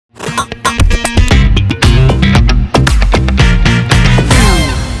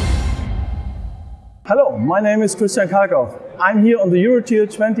Hello, my name is Christian Kalkhoff. I'm here on the EuroTier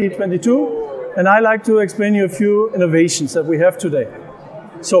 2022 and I like to explain you a few innovations that we have today.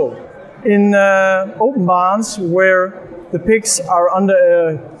 So, in open barns where the pigs are under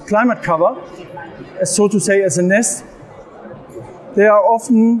a climate cover, so to say as a nest, there are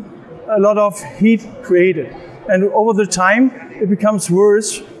often a lot of heat created, and over the time it becomes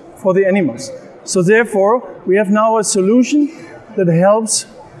worse for the animals. So therefore we have now a solution that helps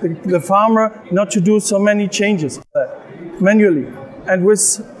the farmer not to do so many changes manually. And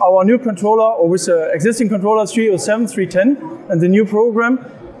with our new controller, or with the existing controller 307, 310 and the new program,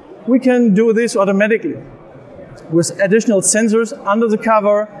 we can do this automatically with additional sensors under the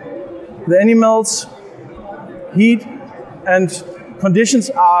cover. The animals' heat and conditions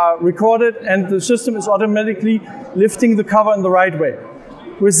are recorded and the system is automatically lifting the cover in the right way.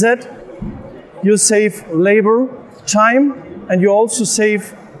 With that, you save labor, time, and you also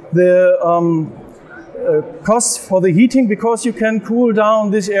save the costs for the heating, because you can cool down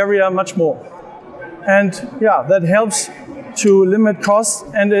this area much more. And yeah, that helps to limit costs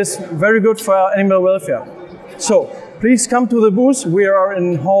and is very good for animal welfare. So please come to the booth. We are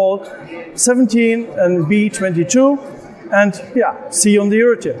in hall 17 and B22. And yeah, see you on the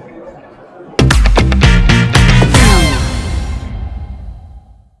EuroTier.